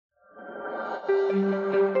The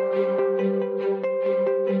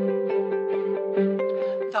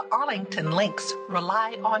Arlington Links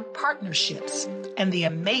rely on partnerships and the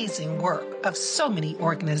amazing work of so many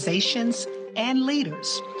organizations and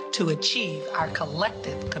leaders to achieve our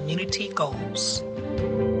collective community goals.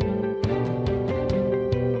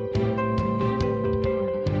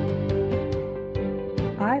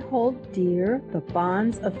 I hold dear the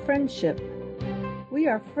bonds of friendship. We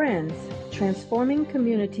are friends, transforming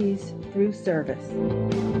communities through service.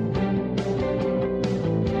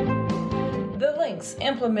 The Links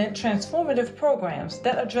implement transformative programs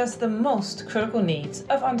that address the most critical needs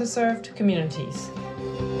of underserved communities.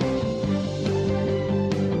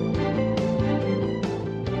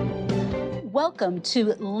 Welcome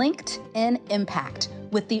to Linked in Impact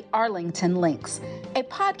with the Arlington Links, a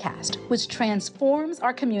podcast which transforms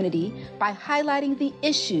our community by highlighting the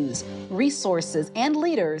issues, resources, and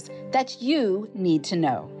leaders that you need to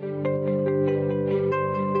know.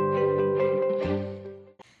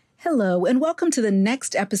 Hello, and welcome to the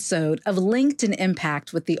next episode of Linked in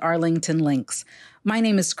Impact with the Arlington Links. My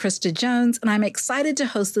name is Krista Jones, and I'm excited to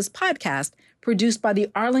host this podcast produced by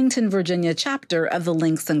the Arlington, Virginia chapter of the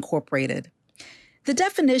Links Incorporated. The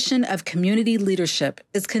definition of community leadership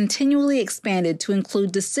is continually expanded to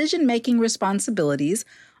include decision-making responsibilities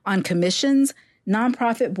on commissions,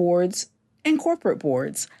 nonprofit boards, and corporate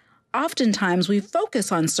boards. Oftentimes, we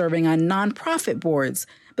focus on serving on nonprofit boards,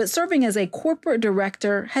 but serving as a corporate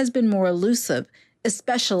director has been more elusive,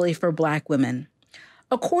 especially for Black women.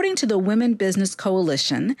 According to the Women Business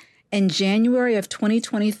Coalition, in January of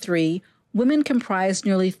 2023, women comprised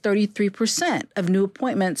nearly 33% of new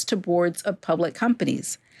appointments to boards of public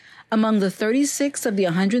companies. Among the 36 of the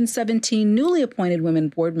 117 newly appointed women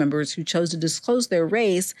board members who chose to disclose their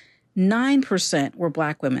race, 9% were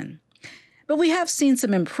Black women. But we have seen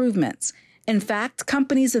some improvements. In fact,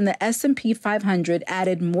 companies in the S&P 500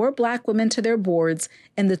 added more Black women to their boards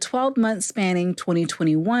in the 12 months spanning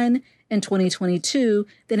 2021 and 2022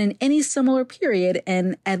 than in any similar period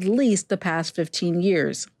in at least the past 15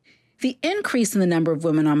 years. The increase in the number of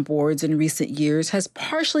women on boards in recent years has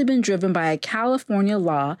partially been driven by a California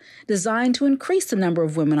law designed to increase the number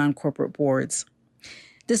of women on corporate boards.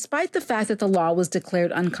 Despite the fact that the law was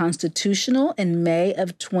declared unconstitutional in May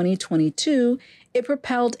of 2022, it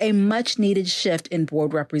propelled a much-needed shift in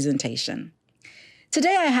board representation.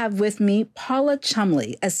 Today I have with me Paula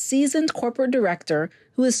Cholmondeley, a seasoned corporate director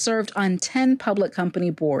who has served on 10 public company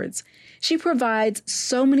boards. She provides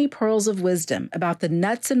so many pearls of wisdom about the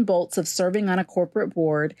nuts and bolts of serving on a corporate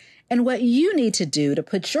board and what you need to do to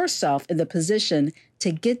put yourself in the position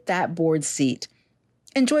to get that board seat.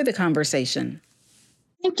 Enjoy the conversation.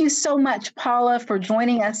 Thank you so much, Paula, for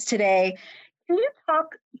joining us today. Can you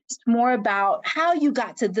talk just more about how you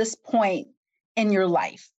got to this point in your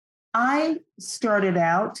life? I started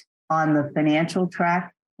out on the financial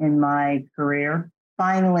track in my career,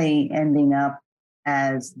 finally ending up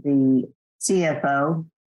as the CFO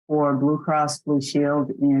for Blue Cross Blue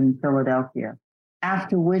Shield in Philadelphia,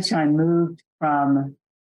 after which I moved from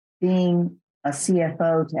being a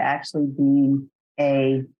CFO to actually being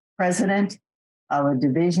a president of a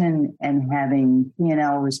division and having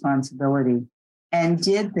P&L responsibility, and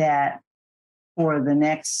did that for the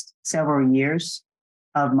next several years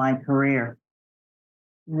of my career.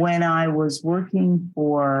 When I was working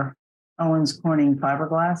for Owens Corning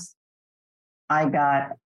Fiberglass, I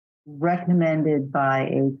got recommended by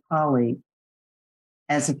a colleague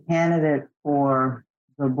as a candidate for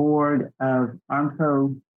the board of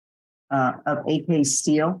Armco, of AK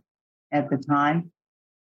Steel at the time.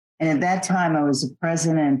 And at that time, I was the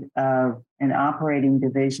president of an operating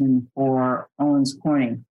division for Owens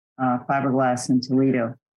Corning Fiberglass in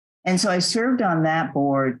Toledo. And so I served on that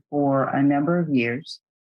board for a number of years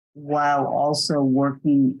while also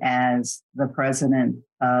working as the president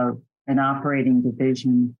of an operating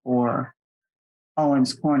division for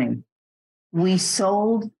Owens Corning. We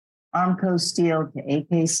sold Armco Steel to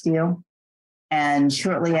AK Steel. And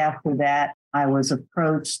shortly after that, I was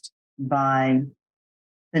approached by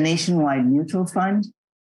the Nationwide Mutual Fund,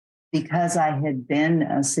 because I had been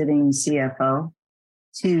a sitting CFO,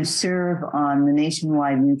 to serve on the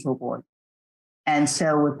Nationwide Mutual Board. And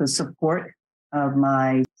so with the support of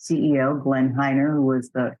my CEO, Glenn Heiner, who was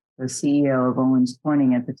the CEO of Owens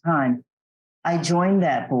Corning at the time, I joined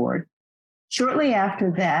that board. Shortly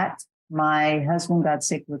after that, my husband got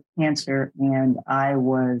sick with cancer and I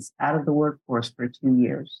was out of the workforce for 2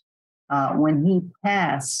 years. When he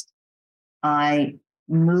passed, I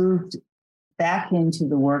moved back into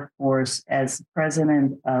the workforce as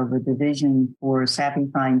president of a division for Sappy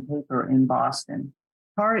Fine Paper in Boston.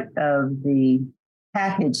 Part of the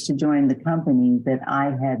package to join the company that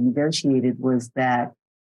I had negotiated was that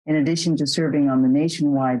in addition to serving on the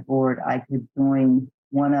nationwide board, I could join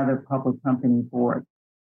one other public company board.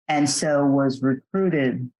 And so was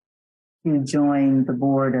recruited to join the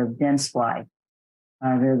board of Dentsply.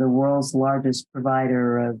 They're the world's largest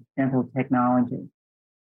provider of dental technology.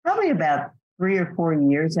 Probably about 3 or 4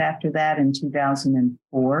 years after that, in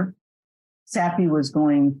 2004, Sappi was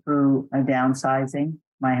going through a downsizing.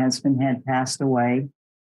 My husband had passed away.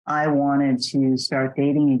 I wanted to start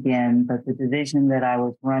dating again, but the division that I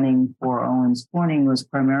was running for Owens Corning was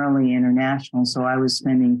primarily international, so I was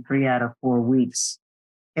spending 3 out of 4 weeks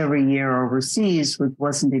every year overseas, which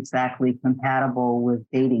wasn't exactly compatible with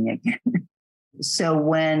dating again. So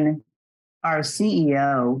when our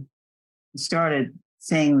CEO started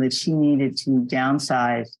saying that she needed to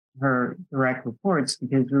downsize her direct reports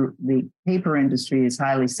because the paper industry is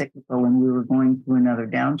highly cyclical and we were going through another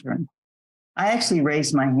downturn, I actually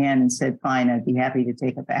raised my hand and said, fine, I'd be happy to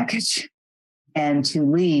take a package and to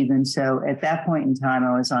leave. And so at that point in time,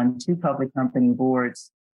 I was on 2 public company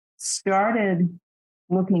boards, started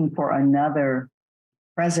looking for another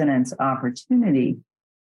president's opportunity.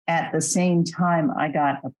 At the same time, I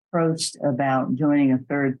got approached about joining a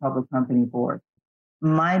 3rd public company board.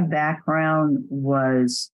 My background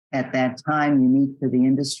was at that time unique to the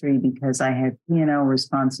industry because I had P&L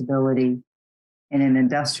responsibility in an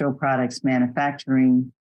industrial products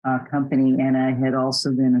manufacturing company, and I had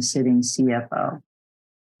also been a sitting CFO.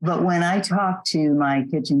 But when I talked to my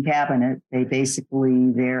kitchen cabinet,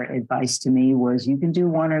 their advice to me was, you can do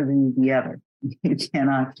one or the other. You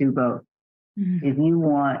cannot do both. Mm-hmm. If you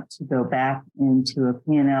want to go back into a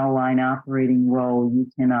P&L line operating role, you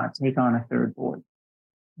cannot take on a 3rd board.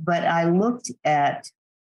 But I looked at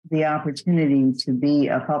the opportunity to be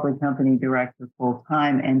a public company director full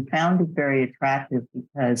time and found it very attractive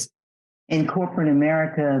because in corporate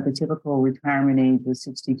America, the typical retirement age was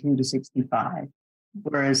 62 to 65.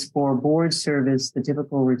 Whereas for board service, the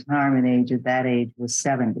typical retirement age at that age was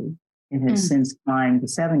 70. It has since climbed to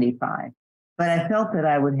 75. But I felt that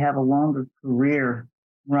I would have a longer career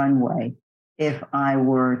runway if I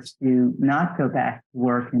were to not go back to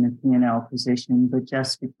work in a P&L position, but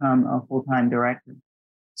just become a full-time director.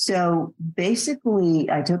 So basically,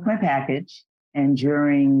 I took my package, and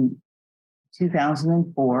during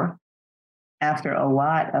 2004, after a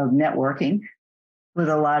lot of networking with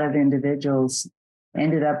a lot of individuals,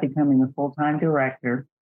 ended up becoming a full-time director,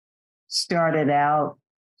 started out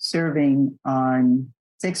serving on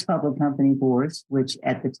 6 public company boards, which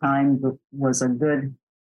at the time was a good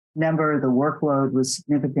number. The workload was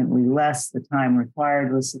significantly less. The time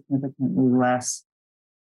required was significantly less.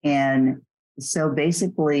 And so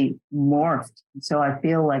basically morphed. So I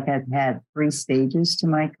feel like I've had 3 stages to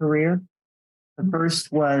my career. The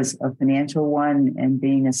first was a financial one and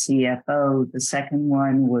being a CFO. The second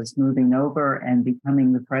one was moving over and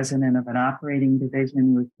becoming the president of an operating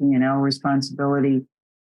division with P&L responsibility.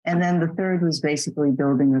 And then the third was basically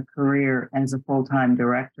building a career as a full-time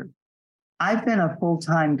director. I've been a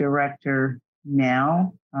full-time director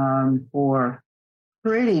now for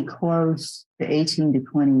pretty close to 18 to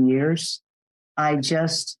 20 years. I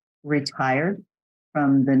just retired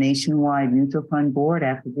from the Nationwide Mutual Fund Board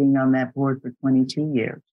after being on that board for 22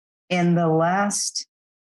 years. In the last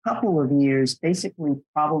couple of years, basically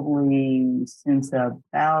probably since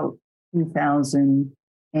about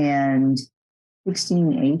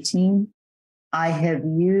 2016, 18, I have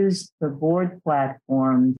used the board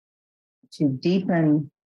platform to deepen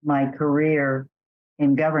my career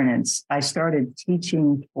in governance. I started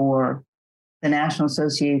teaching for the National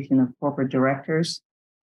Association of Corporate Directors.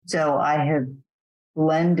 So I have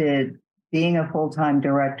blended being a full-time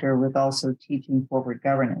director with also teaching corporate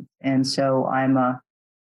governance. And so I'm a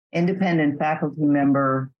independent faculty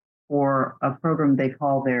member for a program they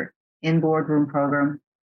call their in-boardroom program,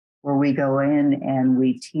 where we go in and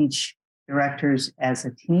we teach directors as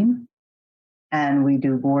a team. And we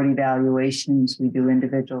do board evaluations, we do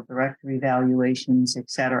individual director evaluations, et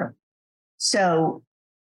cetera. So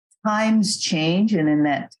times change, and in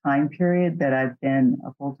that time period that I've been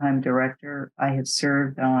a full-time director, I have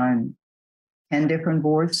served on 10 different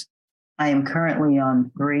boards. I am currently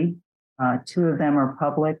on 3. 2 of them are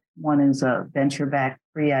public. One is a venture-backed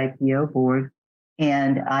pre-IPO board,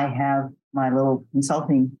 and I have my little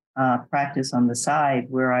consulting practice on the side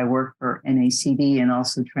where I work for NACD and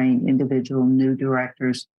also train individual new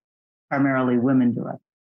directors, primarily women directors.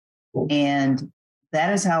 And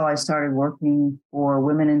that is how I started working for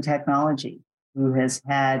Women in Technology, who has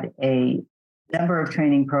had a number of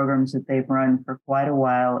training programs that they've run for quite a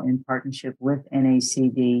while in partnership with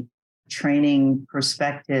NACD, training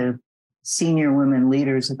prospective senior women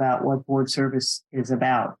leaders about what board service is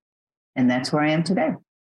about. And that's where I am today.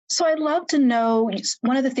 So I'd love to know,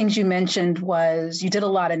 one of the things you mentioned was you did a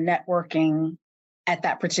lot of networking at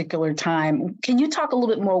that particular time. Can you talk a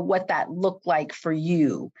little bit more what that looked like for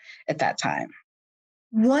you at that time?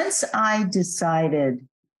 Once I decided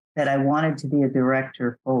that I wanted to be a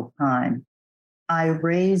director full time, I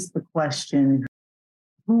raised the question,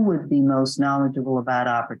 who would be most knowledgeable about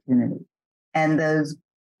opportunity? And those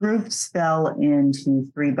groups fell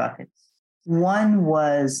into three buckets. One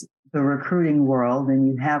was the recruiting world, and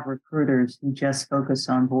you have recruiters who just focus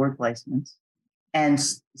on board placements. And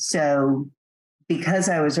so because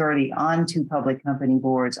I was already on two public company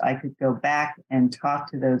boards, I could go back and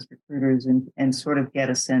talk to those recruiters and sort of get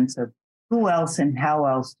a sense of who else and how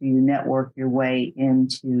else do you network your way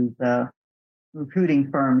into the recruiting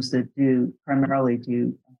firms that primarily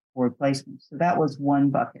do board placements. So that was one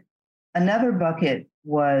bucket. Another bucket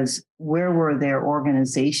was, where were there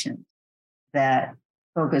organizations that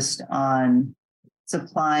focused on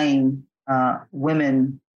supplying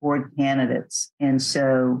women board candidates? And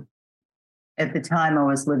so at the time I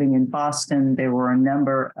was living in Boston, there were a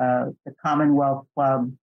number of the Commonwealth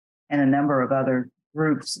Club and a number of other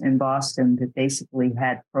groups in Boston that basically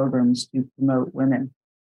had programs to promote women.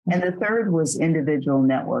 And the third was individual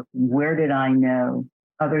networking. Where did I know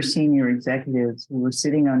other senior executives who were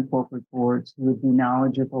sitting on corporate boards who would be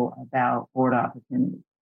knowledgeable about board opportunities?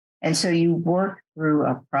 And so you work through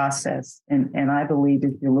a process. And I believe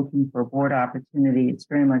if you're looking for a board opportunity, it's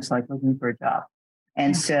very much like looking for a job.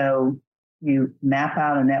 And so you map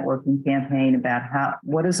out a networking campaign about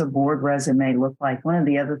what does a board resume look like? One of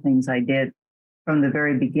the other things I did from the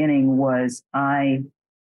very beginning was I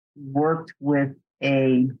worked with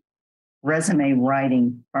a resume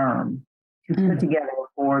writing firm to put together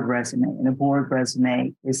a board resume. And a board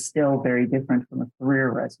resume is still very different from a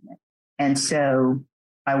career resume. And so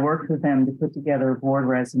I worked with them to put together a board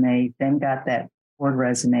resume, then got that board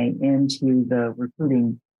resume into the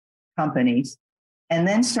recruiting companies, and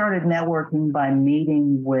then started networking by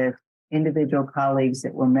meeting with individual colleagues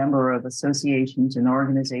that were member of associations and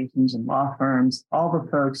organizations and law firms, all the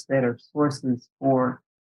folks that are sources for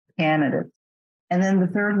candidates. And then the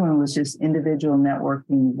third one was just individual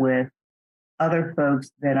networking with other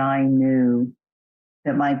folks that I knew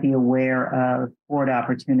that might be aware of board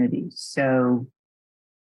opportunities. So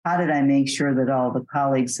how did I make sure that all the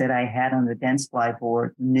colleagues that I had on the Dentsply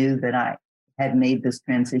board knew that I had made this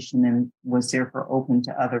transition and was therefore open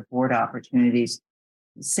to other board opportunities?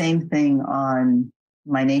 Same thing on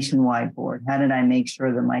my nationwide board. How did I make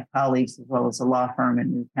sure that my colleagues, as well as the law firm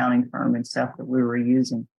and the accounting firm and stuff that we were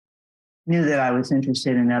using, knew that I was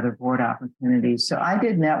interested in other board opportunities? So I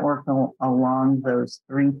did network along those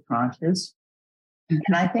three tranches.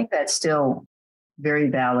 And I think that's still very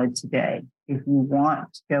valid today. If you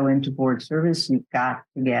want to go into board service, you've got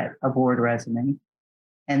to get a board resume.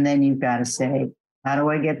 And then you've got to say, how do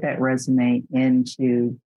I get that resume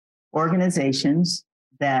into organizations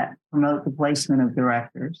that promote the placement of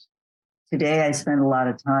directors? Today, I spend a lot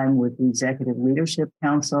of time with the Executive Leadership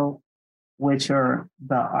Council, which are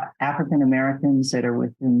the African Americans that are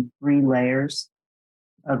within 3 layers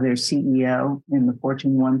of their CEO in the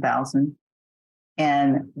Fortune 1000.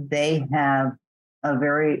 And they have a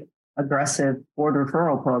very aggressive board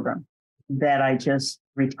referral program that I just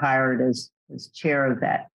retired as chair of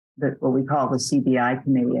that, what we call the CBI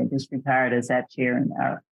committee. I just retired as that chair and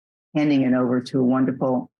handing it over to a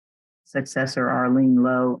wonderful successor, Arlene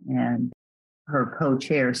Lowe, and her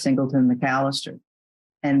co-chair, Singleton McAllister.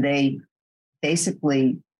 And they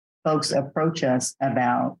basically, folks approach us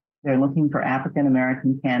about, they're looking for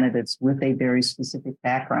African-American candidates with a very specific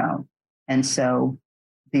background. And so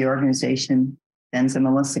the organization sends them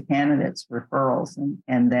a list of candidates, referrals,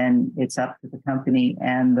 and then it's up to the company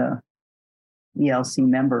and the ELC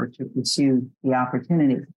member to pursue the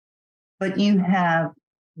opportunity. But you have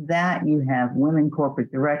that, you have women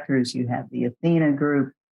corporate directors, you have the Athena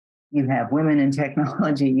Group, you have women in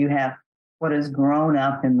technology, you have what has grown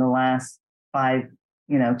up in the last 5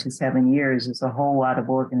 to 7 years is a whole lot of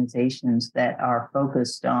organizations that are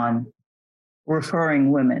focused on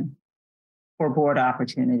referring women for board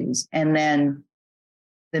opportunities. And then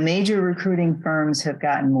the major recruiting firms have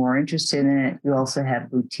gotten more interested in it. You also have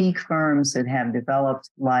boutique firms that have developed,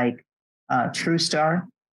 like TrueStar,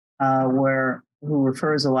 who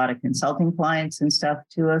refers a lot of consulting clients and stuff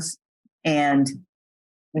to us. And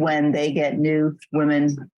when they get new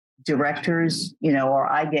women directors, or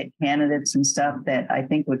I get candidates and stuff that I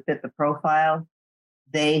think would fit the profile,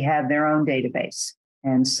 they have their own database.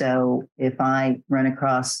 And so if I run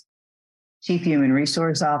across chief human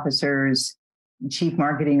resource officers, chief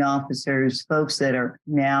marketing officers, folks that are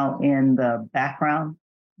now in the background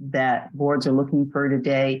that boards are looking for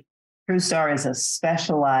today. TrueStar is a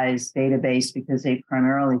specialized database because they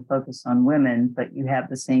primarily focus on women, but you have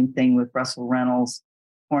the same thing with Russell Reynolds,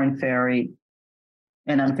 Korn Ferry,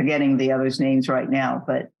 and I'm forgetting the others' names right now,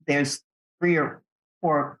 but there's 3 or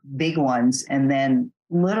 4 big ones, and then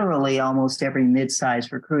literally almost every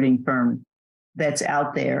mid-sized recruiting firm that's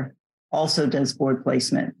out there also does board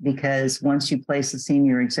placement, because once you place a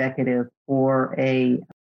senior executive or a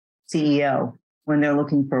CEO, when they're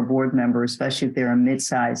looking for a board member, especially if they're a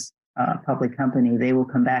mid-sized public company, they will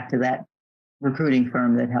come back to that recruiting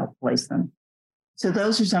firm that helped place them. So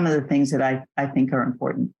those are some of the things that I think are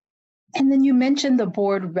important. And then you mentioned the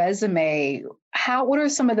board resume. What are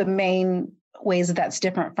some of the main ways that that's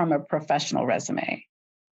different from a professional resume?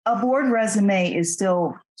 A board resume is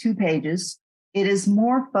still 2 pages. It is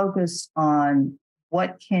more focused on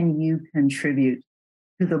what can you contribute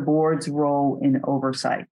to the board's role in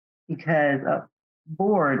oversight, because a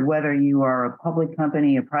board, whether you are a public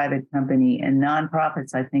company, a private company, and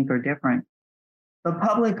nonprofits, I think, are different. But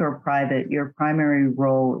public or private, your primary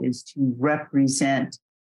role is to represent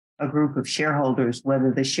a group of shareholders,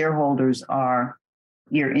 whether the shareholders are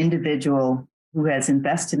your individual who has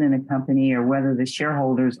invested in a company or whether the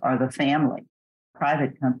shareholders are the family.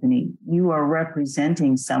 Private company, you are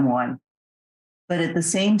representing someone. But at the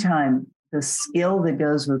same time, the skill that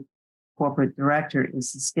goes with corporate director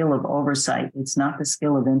is the skill of oversight. It's not the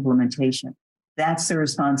skill of implementation. That's the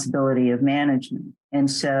responsibility of management. And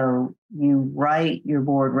so you write your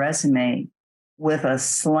board resume with a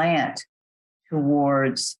slant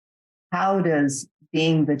towards how does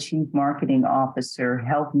being the chief marketing officer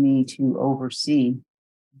help me to oversee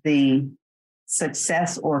the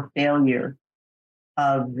success or failure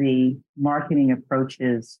of the marketing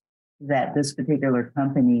approaches that this particular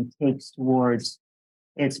company takes towards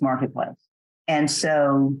its marketplace. And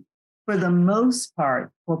so for the most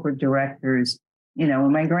part, corporate directors,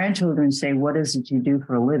 when my grandchildren say, what is it you do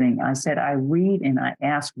for a living? I said, I read and I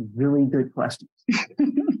ask really good questions.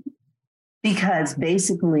 Because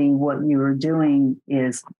basically what you are doing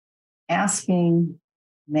is asking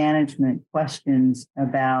management questions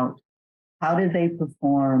about how did they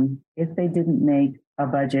perform if they didn't make a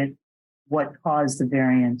budget, what caused the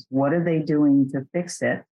variance, what are they doing to fix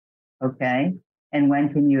it, okay? And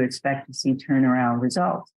when can you expect to see turnaround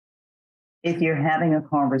results? If you're having a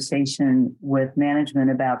conversation with management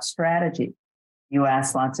about strategy, you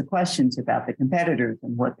ask lots of questions about the competitors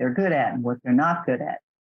and what they're good at and what they're not good at.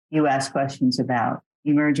 You ask questions about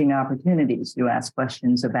emerging opportunities. You ask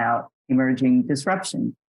questions about emerging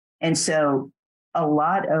disruption. And so a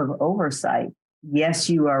lot of oversight, yes,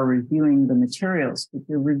 you are reviewing the materials, but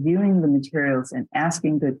you're reviewing the materials and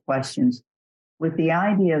asking good questions with the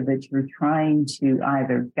idea that you're trying to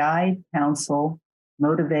either guide, counsel,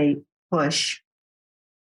 motivate, push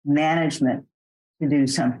management to do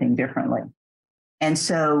something differently. And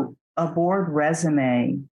so a board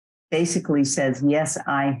resume basically says, yes,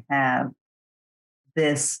 I have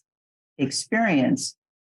this experience,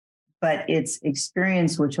 but it's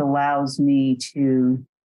experience which allows me to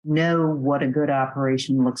know what a good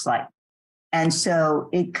operation looks like. And so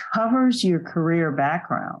it covers your career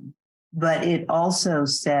background, but it also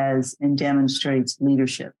says and demonstrates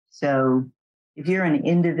leadership. So if you're an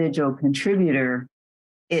individual contributor,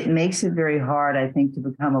 it makes it very hard, I think, to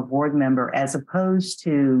become a board member, as opposed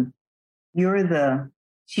to you're the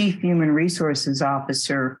chief human resources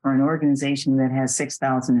officer for an organization that has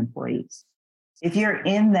 6,000 employees. If you're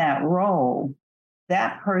in that role,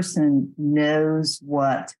 that person knows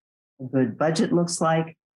what a good budget looks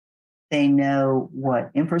like. They know what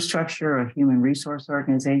infrastructure a human resource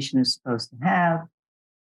organization is supposed to have.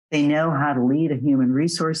 They know how to lead a human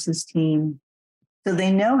resources team. So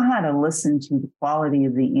they know how to listen to the quality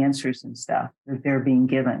of the answers and stuff that they're being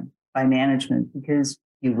given by management, because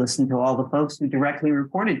you listen to all the folks who directly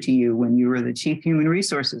reported to you when you were the chief human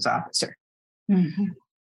resources officer. Mm-hmm.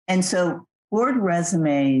 And so board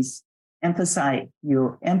resumes emphasize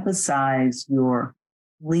your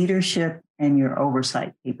leadership and your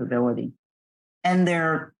oversight capability. And there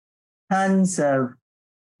are tons of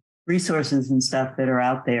resources and stuff that are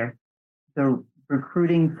out there. The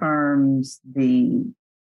recruiting firms, the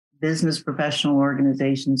business professional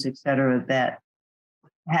organizations, et cetera, that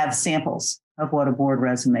have samples of what a board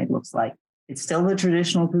resume looks like. It's still the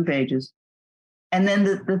traditional 2 pages. And then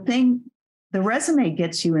the resume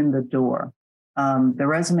gets you in the door. The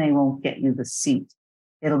resume won't get you the seat.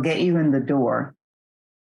 It'll get you in the door.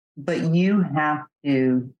 But you have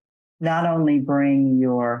to not only bring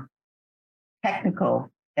your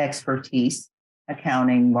technical expertise,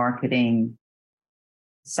 accounting, marketing,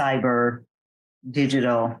 cyber,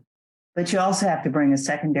 digital, but you also have to bring a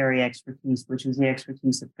secondary expertise, which is the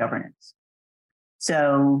expertise of governance.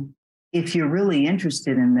 So if you're really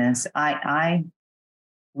interested in this, I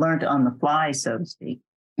learned on the fly, so to speak,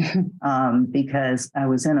 because I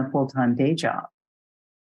was in a full-time day job.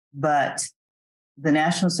 But the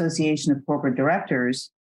National Association of Corporate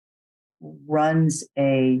Directors runs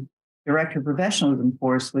a director professionalism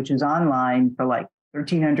course, which is online for like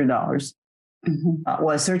 $1,300. Well,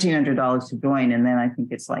 it's $1,300 to join, and then I think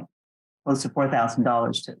it's like close to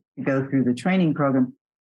 $4,000 to go through the training program.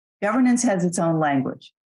 Governance has its own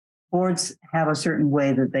language. Boards have a certain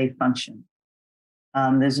way that they function.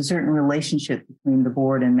 There's a certain relationship between the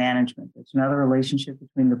board and management. There's another relationship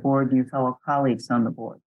between the board and your fellow colleagues on the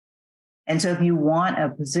board. And so if you want a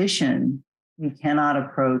position, you cannot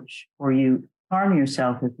approach, or you harm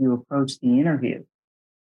yourself if you approach the interview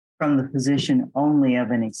from the position only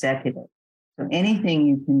of an executive. So anything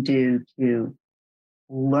you can do to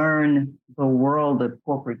learn the world of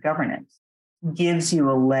corporate governance gives you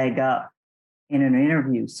a leg up in an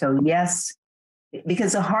interview. So yes,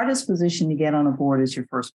 because the hardest position to get on a board is your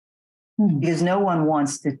first, because no one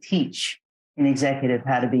wants to teach an executive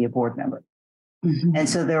how to be a board member. And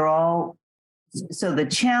so so the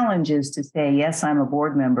challenge is to say, yes, I'm a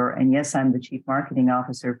board member, and yes, I'm the chief marketing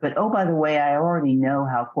officer, but oh, by the way, I already know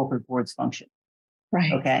how corporate boards function.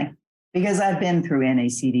 Right. Okay. Because I've been through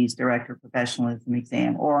NACD's director professionalism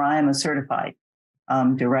exam, or I'm a certified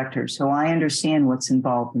director. So I understand what's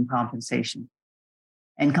involved in compensation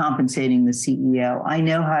and compensating the CEO. I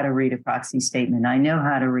know how to read a proxy statement. I know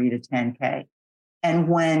how to read a 10K. And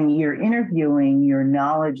when you're interviewing, your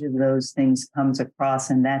knowledge of those things comes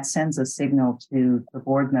across, and that sends a signal to the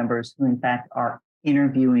board members who, in fact, are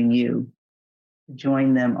interviewing you to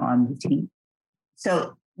join them on the team.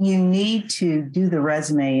 So you need to do the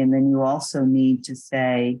resume, and then you also need to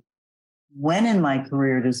say, when in my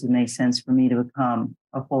career does it make sense for me to become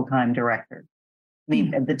a full-time director? I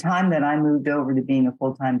mean, at the time that I moved over to being a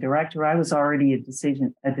full-time director, I was already a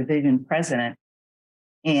division president.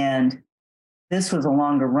 And this was a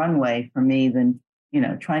longer runway for me than,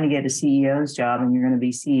 trying to get a CEO's job, and you're going to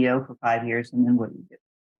be CEO for 5 years, and then what do you do?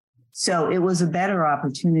 So it was a better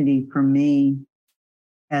opportunity for me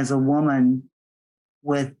as a woman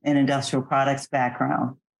with an industrial products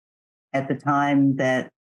background at the time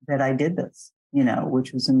that I did this,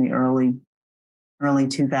 which was in the early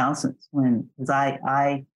 2000s, because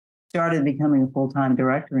I started becoming a full-time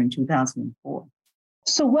director in 2004.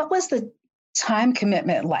 So what was the time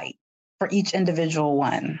commitment like for each individual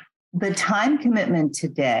one? The time commitment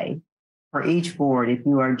today for each board, if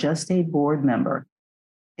you are just a board member,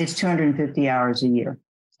 it's 250 hours a year.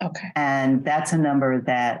 Okay. And that's a number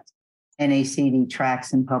that NACD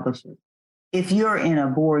tracks and publishes. If you're in a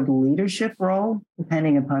board leadership role,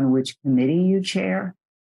 depending upon which committee you chair,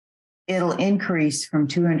 it'll increase from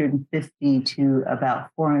 250 to about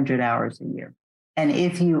 400 hours a year. And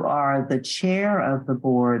if you are the chair of the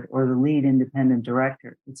board or the lead independent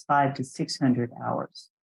director, it's 500 to 600 hours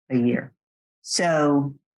a year.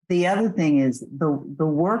 So the other thing is the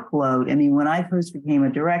workload. I mean, when I first became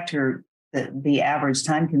a director, the average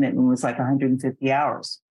time commitment was like 150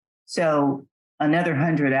 hours. So another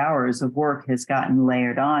 100 hours of work has gotten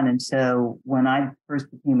layered on. And so when I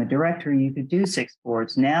first became a director, you could do 6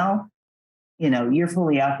 boards. Now, you're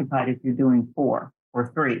fully occupied if you're doing 4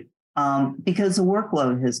 or 3. Because the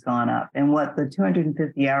workload has gone up. And what the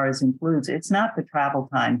 250 hours includes, it's not the travel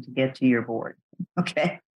time to get to your board,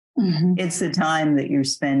 okay? It's the time that you're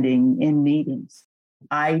spending in meetings.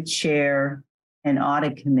 I chair an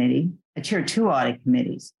audit committee. I chair 2 audit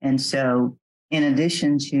committees. And so in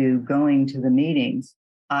addition to going to the meetings,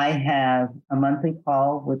 I have a monthly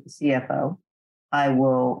call with the CFO. I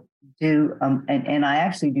will do, and I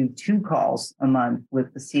actually do 2 calls a month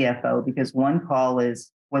with the CFO, because one call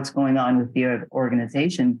is what's going on with the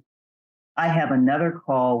organization. I have another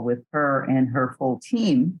call with her and her full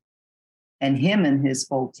team, and him and his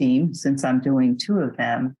full team, since I'm doing 2 of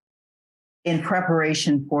them, in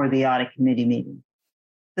preparation for the audit committee meeting.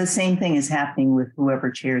 The same thing is happening with whoever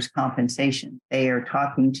chairs compensation. They are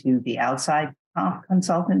talking to the outside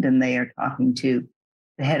consultant, and they are talking to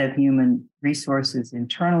the head of human resources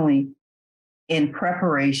internally in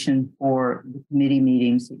preparation for the committee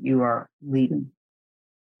meetings that you are leading.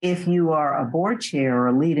 If you are a board chair or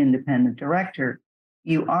a lead independent director,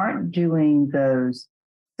 you aren't doing those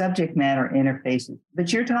subject matter interfaces,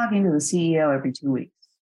 but you're talking to the CEO every 2 weeks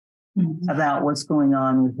about what's going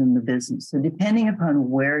on within the business. So depending upon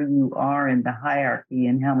where you are in the hierarchy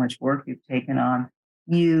and how much work you've taken on,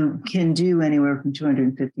 you can do anywhere from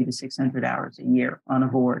 250 to 600 hours a year on a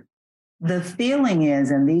board. The feeling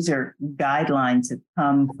is, and these are guidelines that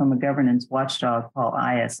come from a governance watchdog called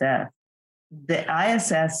ISS, the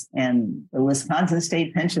ISS and the Wisconsin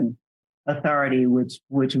State Pension Authority, which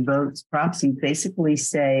votes proxy, basically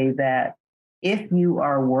say that if you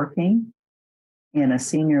are working in a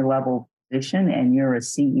senior level position and you're a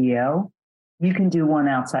CEO, you can do one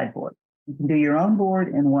outside board. You can do your own board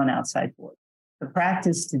and one outside board. The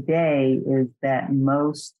practice today is that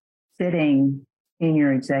most sitting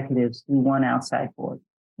senior executives do one outside board.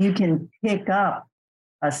 You can pick up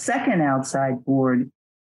a second outside board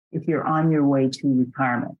if you're on your way to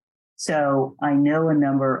retirement. So I know a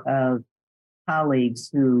number of colleagues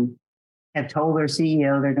who have told their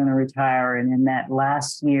CEO they're going to retire, and in that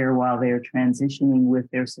last year while they're transitioning with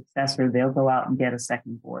their successor, they'll go out and get a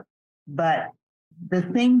second board. But the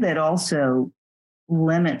thing that also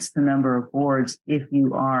limits the number of boards if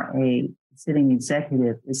you are a sitting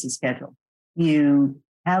executive is the schedule. You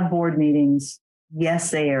have board meetings.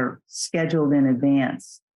 Yes, they are scheduled in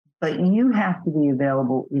advance, but you have to be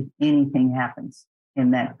available if anything happens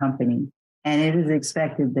in that company. And it is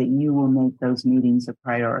expected that you will make those meetings a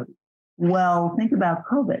priority. Well, think about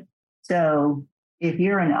COVID. So if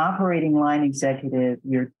you're an operating line executive,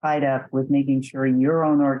 you're tied up with making sure your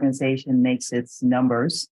own organization makes its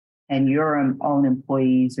numbers and your own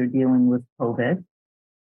employees are dealing with COVID,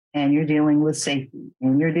 and you're dealing with safety,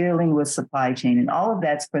 and you're dealing with supply chain, and all of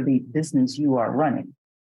that's for the business you are running.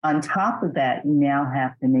 On top of that, you now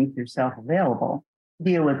have to make yourself available to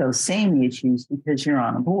deal with those same issues because you're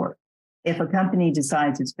on a board. If a company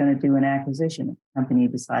decides it's going to do an acquisition, if a company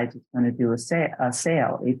decides it's going to do a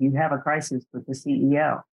sale, if you have a crisis with the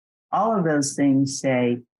CEO, all of those things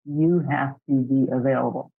say you have to be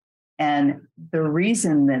available. And the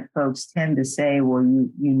reason that folks tend to say, well,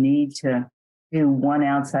 you need to do one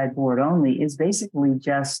outside board only is basically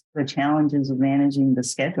just the challenges of managing the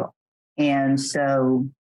schedule. And so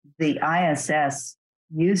the ISS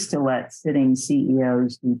used to let sitting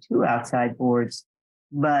CEOs do two outside boards,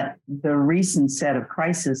 but the recent set of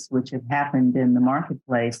crises which have happened in the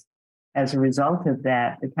marketplace, as a result of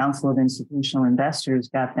that, the Council of Institutional Investors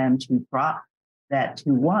got them to drop that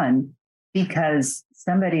to one, because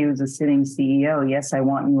somebody who's a sitting CEO, yes, I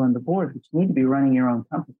want you on the board, but you need to be running your own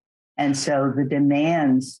company. And so the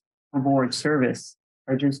demands for board service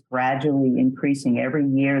are just gradually increasing. Every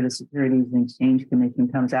year, the Securities and Exchange Commission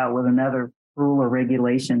comes out with another rule or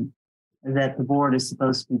regulation that the board is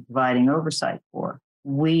supposed to be providing oversight for.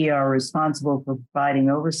 We are responsible for providing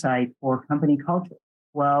oversight for company culture.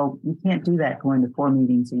 Well, you can't do that going to 4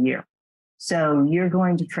 meetings a year. So you're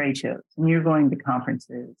going to trade shows, and you're going to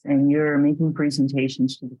conferences, and you're making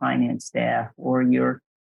presentations to the finance staff, or you're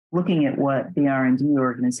looking at what the R&D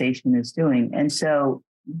organization is doing. And so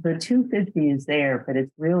the 250 is there, but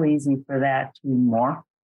it's real easy for that to morph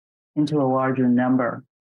into a larger number,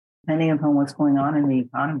 depending upon what's going on in the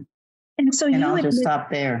economy. And so I'll just stop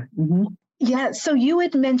there. Mm-hmm. Yeah. So you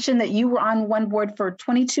had mentioned that you were on one board for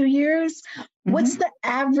 22 years. Mm-hmm. What's the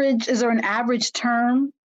average? Is there an average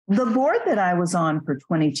term? The board that I was on for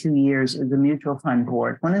 22 years is the mutual fund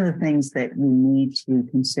board. One of the things that you need to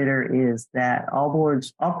consider is that all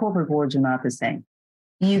corporate boards are not the same.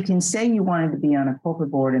 You can say you wanted to be on a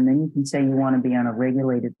corporate board, and then you can say you want to be on a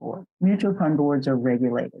regulated board. Mutual fund boards are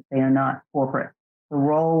regulated. They are not corporate. The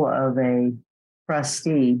role of a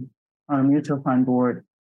trustee on a mutual fund board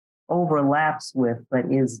overlaps with,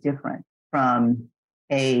 but is different from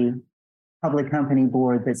a public company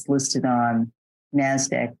board that's listed on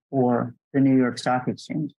NASDAQ or the New York Stock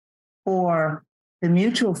Exchange. For the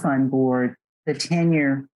mutual fund board, the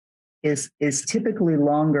tenure is typically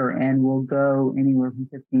longer and will go anywhere from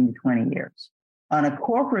 15 to 20 years. On a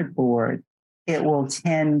corporate board, it will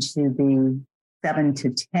tend to be 7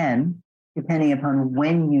 to 10, depending upon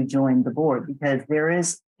when you join the board, because there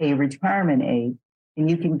is a retirement age, and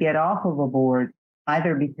you can get off of a board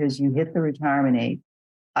either because you hit the retirement age,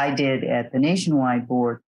 I did at the nationwide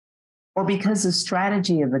board, or because the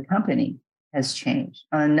strategy of the company has changed.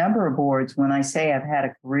 On a number of boards, when I say I've had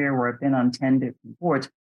a career where I've been on 10 different boards,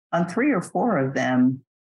 on 3 or 4 of them,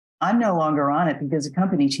 I'm no longer on it because the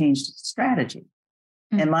company changed its strategy.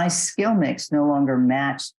 Mm-hmm. And my skill mix no longer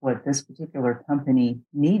matched what this particular company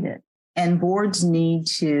needed. And boards need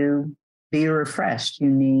to be refreshed. You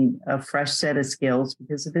need a fresh set of skills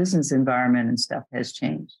because the business environment and stuff has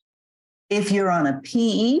changed. If you're on a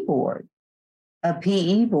PE board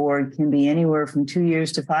can be anywhere from 2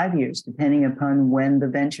 years to 5 years, depending upon when the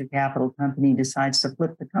venture capital company decides to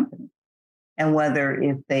flip the company. And whether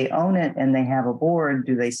if they own it and they have a board,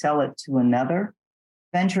 do they sell it to another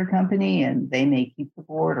venture company and they may keep the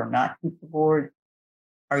board or not keep the board?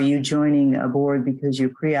 Are you joining a board because you're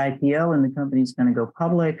pre-IPO and the company's going to go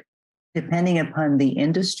public? Depending upon the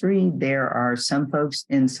industry, there are some folks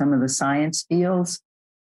in some of the science fields.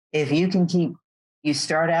 If you can you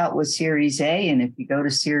start out with Series A, and if you go to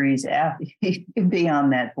Series F, you can be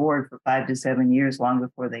on that board for 5 to 7 years, long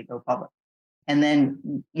before they go public. And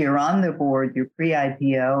then you're on the board, you're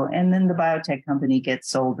pre-IPO, and then the biotech company gets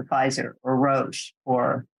sold to Pfizer or Roche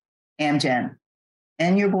or Amgen,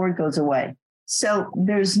 and your board goes away. So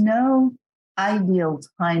there's no ideal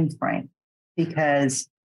time frame, because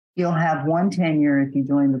you'll have one tenure if you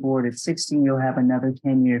join the board at 60, you'll have another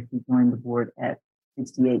tenure if you join the board at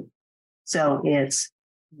 68. So it's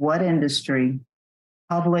what industry,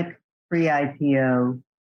 public, pre-IPO,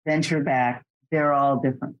 venture-backed, they're all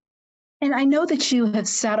different. And I know that you have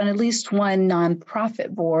sat on at least one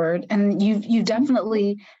nonprofit board, and you've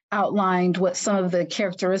definitely outlined what some of the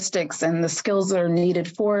characteristics and the skills that are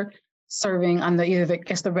needed for serving on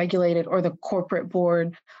the regulated or the corporate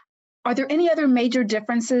board. Are there any other major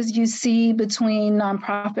differences you see between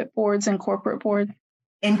nonprofit boards and corporate boards?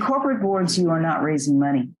 In corporate boards, you are not raising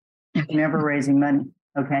money. You're never raising money,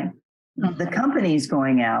 okay? The company's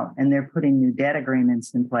going out and they're putting new debt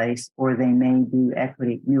agreements in place, or they may do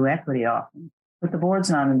new equity offerings, but the board's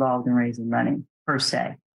not involved in raising money per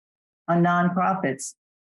se. On nonprofits,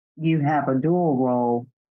 you have a dual role,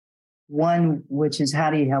 one which is how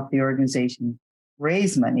do you help the organization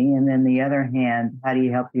raise money, and then the other hand, how do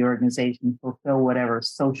you help the organization fulfill whatever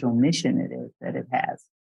social mission it is that it has.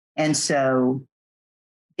 And so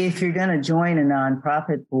if you're going to join a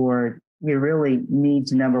nonprofit board, you really need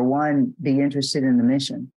to, number one, be interested in the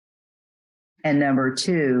mission. And number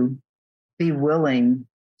two, be willing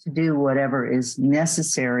to do whatever is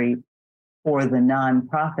necessary for the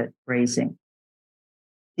nonprofit raising.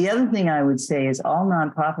 The other thing I would say is all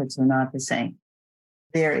nonprofits are not the same.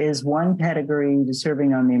 There is one pedigree to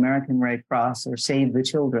serving on the American Red Cross or Save the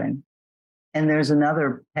Children. And there's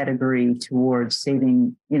another pedigree towards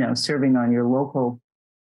serving on your local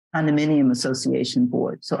condominium association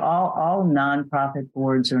board. So all nonprofit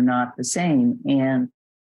boards are not the same. And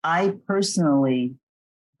I personally,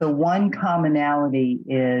 the one commonality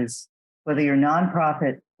is whether you're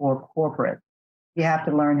nonprofit or corporate, you have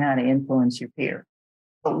to learn how to influence your peers.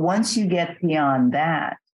 But once you get beyond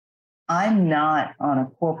that, I'm not on a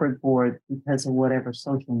corporate board because of whatever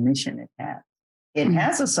social mission it has. It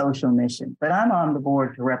has a social mission, but I'm on the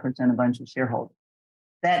board to represent a bunch of shareholders.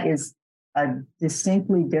 That is a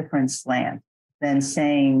distinctly different slant than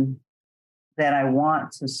saying that I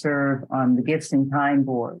want to serve on the Gifts in Kind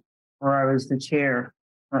board, where I was the chair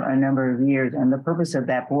for a number of years. And the purpose of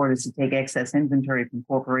that board is to take excess inventory from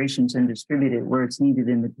corporations and distribute it where it's needed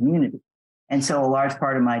in the community. And so a large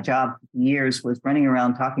part of my job for years was running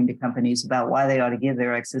around talking to companies about why they ought to give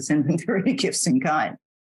their excess inventory to Gifts in Kind.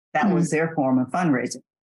 That was their form of fundraising.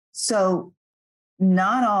 So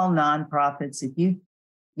not all nonprofits,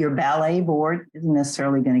 your ballet board isn't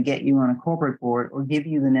necessarily going to get you on a corporate board or give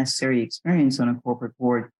you the necessary experience on a corporate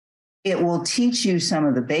board. It will teach you some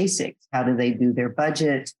of the basics. How do they do their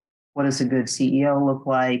budget? What does a good CEO look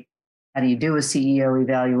like? How do you do a CEO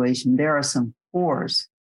evaluation? There are some cores.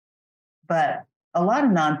 But a lot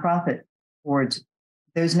of nonprofit boards,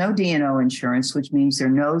 there's no D&O insurance, which means there's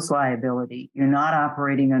no liability. You're not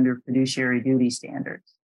operating under fiduciary duty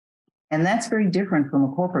standards. And that's very different from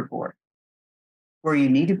a corporate board, where you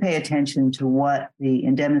need to pay attention to what the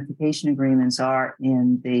indemnification agreements are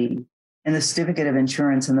in the certificate of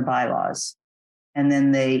insurance and the bylaws. And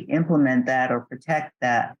then they implement that or protect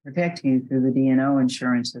you through the D&O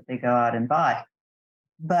insurance that they go out and buy.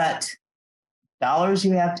 But dollars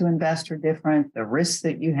you have to invest are different. The risks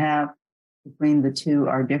that you have between the two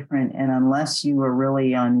are different. And unless you are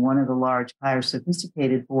really on one of the large, higher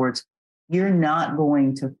sophisticated boards, you're not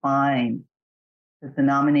going to find that the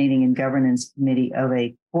nominating and governance committee of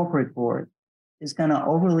a corporate board is going to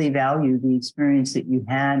overly value the experience that you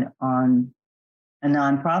had on a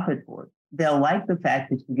nonprofit board. They'll like the fact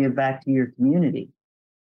that you give back to your community.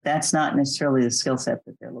 That's not necessarily the skill set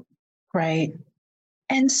that they're looking for. Right.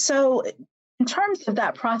 And so in terms of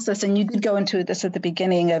that process, and you did go into this at the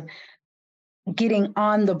beginning of getting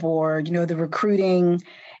on the board, the recruiting,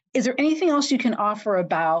 is there anything else you can offer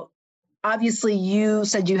about, obviously you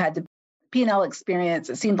said you had the P&L experience.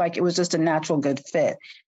 It seemed like it was just a natural good fit.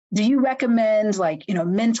 Do you recommend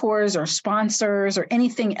mentors or sponsors or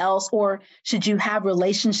anything else, or should you have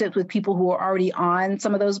relationships with people who are already on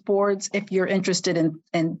some of those boards if you're interested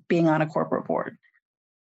in being on a corporate board?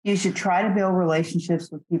 You should try to build relationships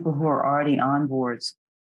with people who are already on boards.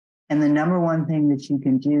 And the number one thing that you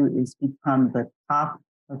can do is become the top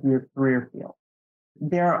of your career field.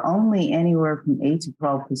 there are only anywhere from 8 to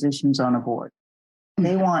 12 positions on a board.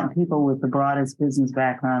 They want people with the broadest business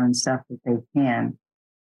background and stuff that they can.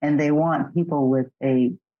 And they want people with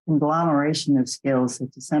a conglomeration of skills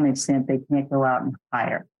that to some extent they can't go out and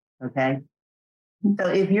hire. Okay. So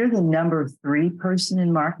if you're the number 3 person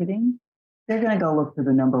in marketing, they're going to go look for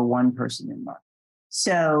the number 1 person in marketing.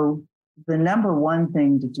 So the number 1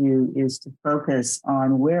 thing to do is to focus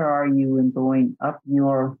on where are you and going up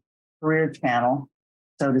your career channel,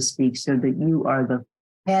 so to speak, so that you are the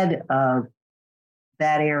head of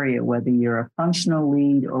that area, whether you're a functional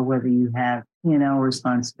lead or whether you have P&L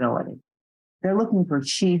responsibility. They're looking for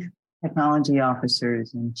chief technology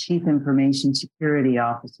officers and chief information security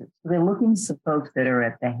officers. So they're looking for folks that are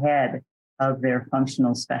at the head of their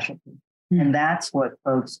functional specialty. And that's what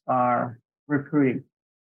folks are recruiting.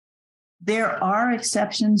 There are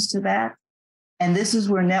exceptions to that. And this is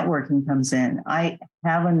where networking comes in. I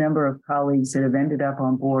have a number of colleagues that have ended up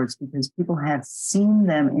on boards because people have seen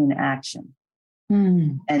them in action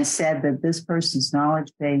and said that this person's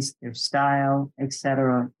knowledge base, their style, et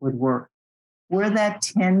cetera, would work. Where that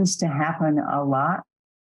tends to happen a lot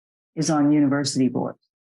is on university boards.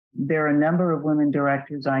 There are a number of women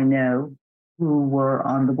directors I know who were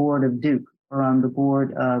on the board of Duke or on the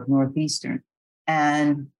board of Northeastern.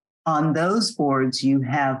 And on those boards, you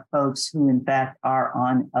have folks who, in fact, are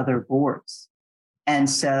on other boards. And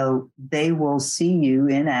so they will see you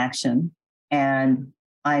in action. And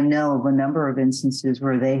I know of a number of instances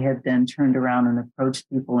where they have then turned around and approached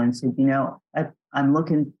people and said, you know, I'm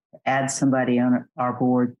looking to add somebody on our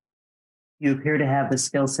board. You appear to have the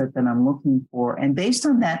skill set that I'm looking for. And based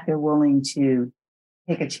on that, they're willing to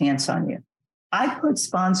take a chance on you. I put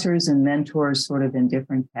sponsors and mentors sort of in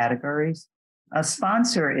different categories. A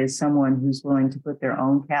sponsor is someone who's willing to put their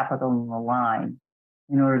own capital on the line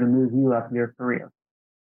in order to move you up your career.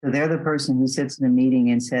 So they're the person who sits in a meeting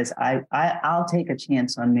and says, I'll take a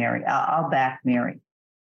chance on Mary. I'll back Mary.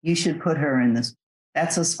 You should put her in this.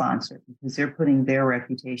 That's a sponsor because they're putting their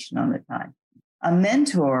reputation on the time. A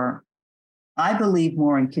mentor, I believe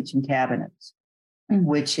more in kitchen cabinets,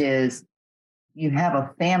 which is you have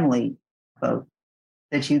a family folk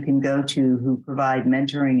that you can go to who provide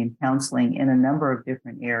mentoring and counseling in a number of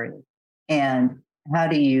different areas. And how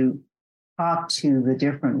do you talk to the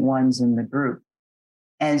different ones in the group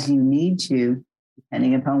as you need to,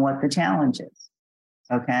 depending upon what the challenge is?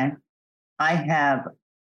 Okay. I have a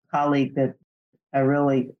colleague that I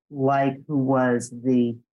really like who was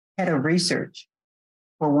the head of research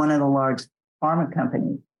for one of the large pharma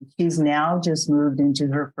companies. She's now just moved into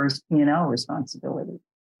her first P&L responsibility.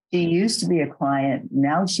 She used to be a client.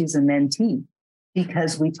 Now she's a mentee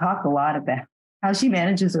because we talk a lot about how she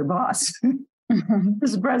manages her boss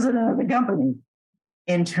as the president of the company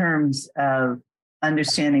in terms of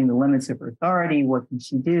understanding the limits of her authority. What can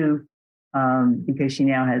she do? Because she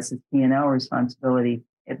now has a P&L responsibility.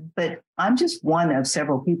 But I'm just one of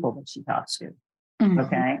several people that she talks to.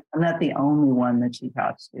 Okay. I'm not the only one that she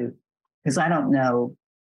talks to because I don't know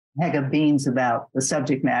heck of beans about the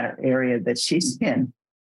subject matter area that she's in.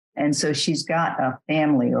 And so she's got a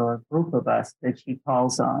family or a group of us that she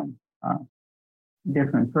calls on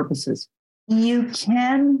different purposes. You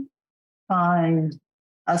can find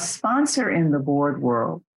a sponsor in the board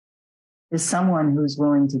world is someone who's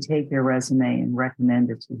willing to take their resume and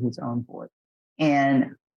recommend it to his own board.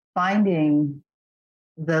 And finding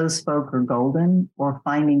those folk are golden, or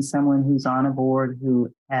finding someone who's on a board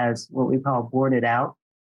who has what we call boarded out.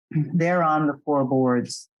 They're on the 4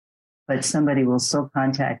 boards, but somebody will still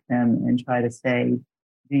contact them and try to say,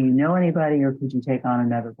 do you know anybody or could you take on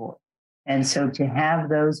another board? And so to have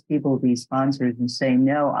those people be sponsors and say,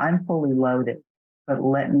 no, I'm fully loaded, but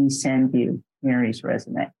let me send you Mary's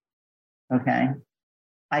resume. Okay.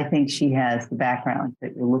 I think she has the background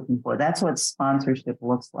that you're looking for. That's what sponsorship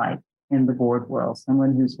looks like in the board world.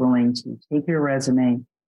 Someone who's willing to take your resume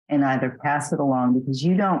and either pass it along, because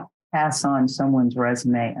you don't pass on someone's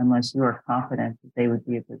resume unless you are confident that they would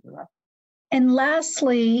be a good director. And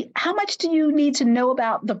lastly, how much do you need to know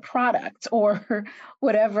about the product or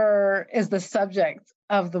whatever is the subject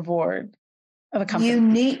of the board of a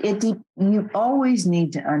company? You always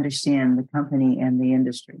need to understand the company and the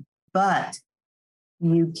industry, but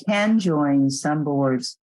you can join some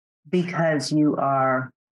boards because you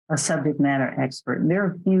are a subject matter expert. And there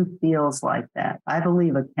are a few fields like that. I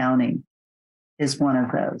believe accounting is one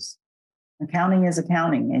of those. Accounting is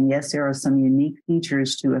accounting. And yes, there are some unique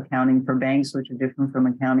features to accounting for banks, which are different from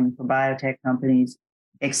accounting for biotech companies,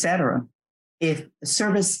 et cetera. If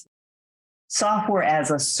service software as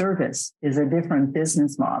a service is a different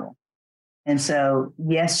business model. And so,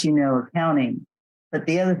 yes, you know accounting, But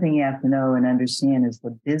the other thing you have to know and understand is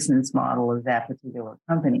the business model of that particular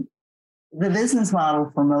company. The business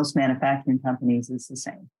model for most manufacturing companies is the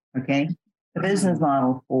same, okay? The business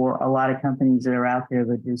model for a lot of companies that are out there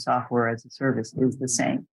that do software as a service is the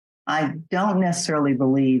same. I don't necessarily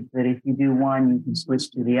believe that if you do one, you can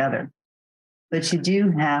switch to the other. But you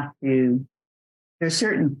do have to, there's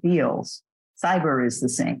certain fields, cyber is the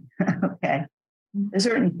same, okay? There's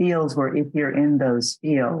certain fields where if you're in those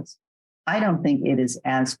fields, I don't think it is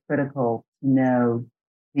as critical to know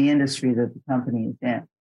the industry that the company is in.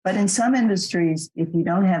 But in some industries, if you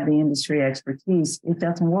don't have the industry expertise, it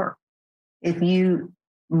doesn't work.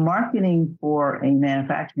 Marketing for a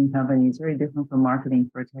manufacturing company is very different from marketing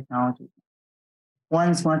for a technology.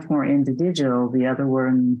 One's much more into digital, the other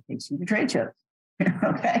one takes you to trade shows.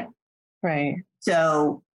 Okay. Right.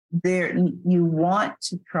 So you want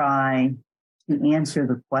to try to answer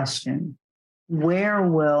the question, where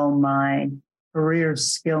will my career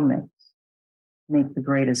skill mix make the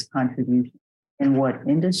greatest contribution? In what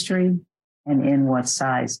industry and in what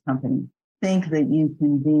size company? Think that you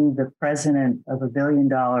can be the president of $1 billion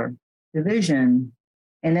division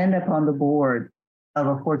and end up on the board of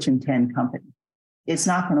a Fortune 10 company. It's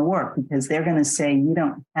not going to work because they're going to say you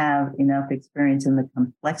don't have enough experience in the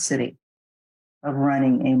complexity of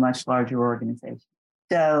running a much larger organization.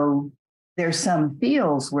 So there's some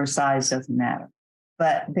fields where size doesn't matter,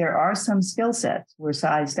 but there are some skill sets where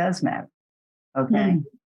size does matter. Okay. Mm-hmm.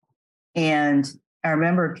 And I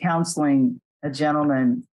remember counseling a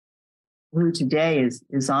gentleman who today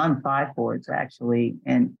is on 5 boards, actually,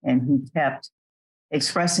 and he kept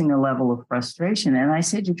expressing a level of frustration. And I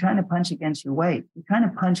said, you're trying to punch against your weight. You're trying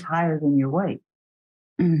to punch higher than your weight.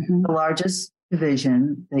 Mm-hmm. The largest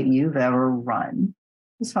division that you've ever run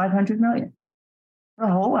is $500 million. There are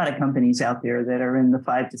a whole lot of companies out there that are in the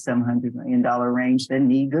 $500 to $700 million range that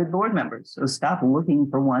need good board members. So stop looking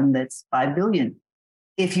for one that's $5 billion.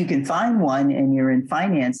 If you can find one and you're in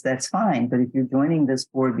finance, that's fine. But if you're joining this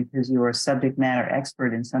board because you're a subject matter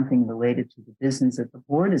expert in something related to the business that the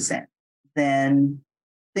board is in, then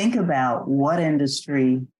think about what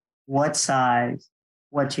industry, what size,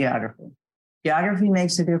 what geography. Geography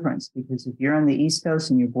makes a difference because if you're on the East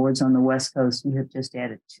Coast and your board's on the West Coast, you have just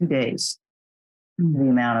added 2 days to the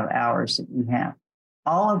amount of hours that you have.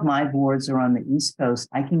 All of my boards are on the East Coast.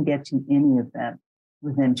 I can get to any of them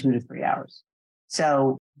within 2 to 3 hours.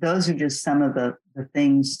 So those are just some of the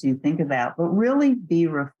things to think about, but really be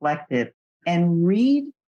reflective and read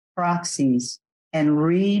proxies and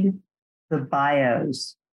read the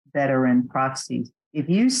bios that are in proxies. If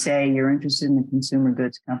you say you're interested in a consumer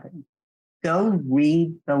goods company, go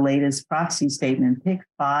read the latest proxy statement, pick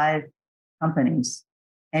 5 companies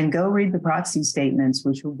and go read the proxy statements,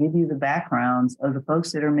 which will give you the backgrounds of the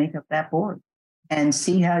folks that make up that board and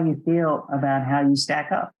see how you feel about how you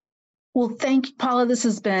stack up. Well, thank you, Paula. This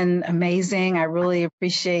has been amazing. I really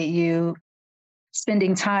appreciate you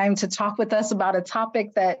spending time to talk with us about a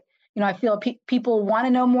topic that, I feel people want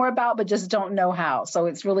to know more about, but just don't know how. So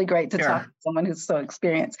it's really great to talk to someone who's so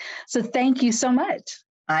experienced. So thank you so much.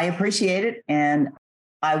 I appreciate it. And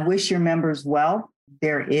I wish your members well.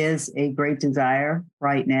 There is a great desire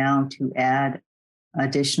right now to add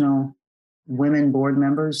additional women board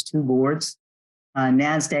members to boards.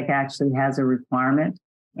 NASDAQ actually has a requirement.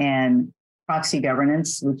 And proxy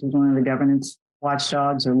governance, which is one of the governance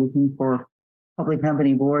watchdogs, are looking for public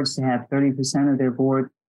company boards to have 30% of their board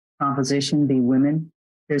composition be women.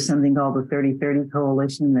 There's something called the 30/30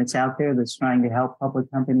 Coalition that's out there that's trying to help public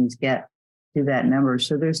companies get to that number.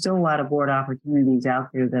 So there's still a lot of board opportunities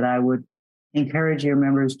out there that I would encourage your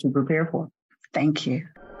members to prepare for. Thank you.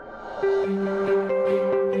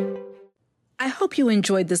 I hope you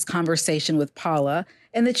enjoyed this conversation with Paula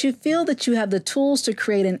and that you feel that you have the tools to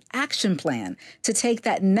create an action plan to take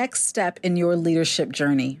that next step in your leadership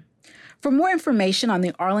journey. For more information on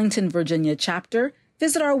the Arlington, Virginia chapter,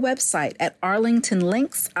 visit our website at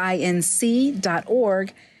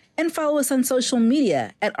arlingtonlinksinc.org and follow us on social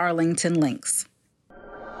media at Arlington Links.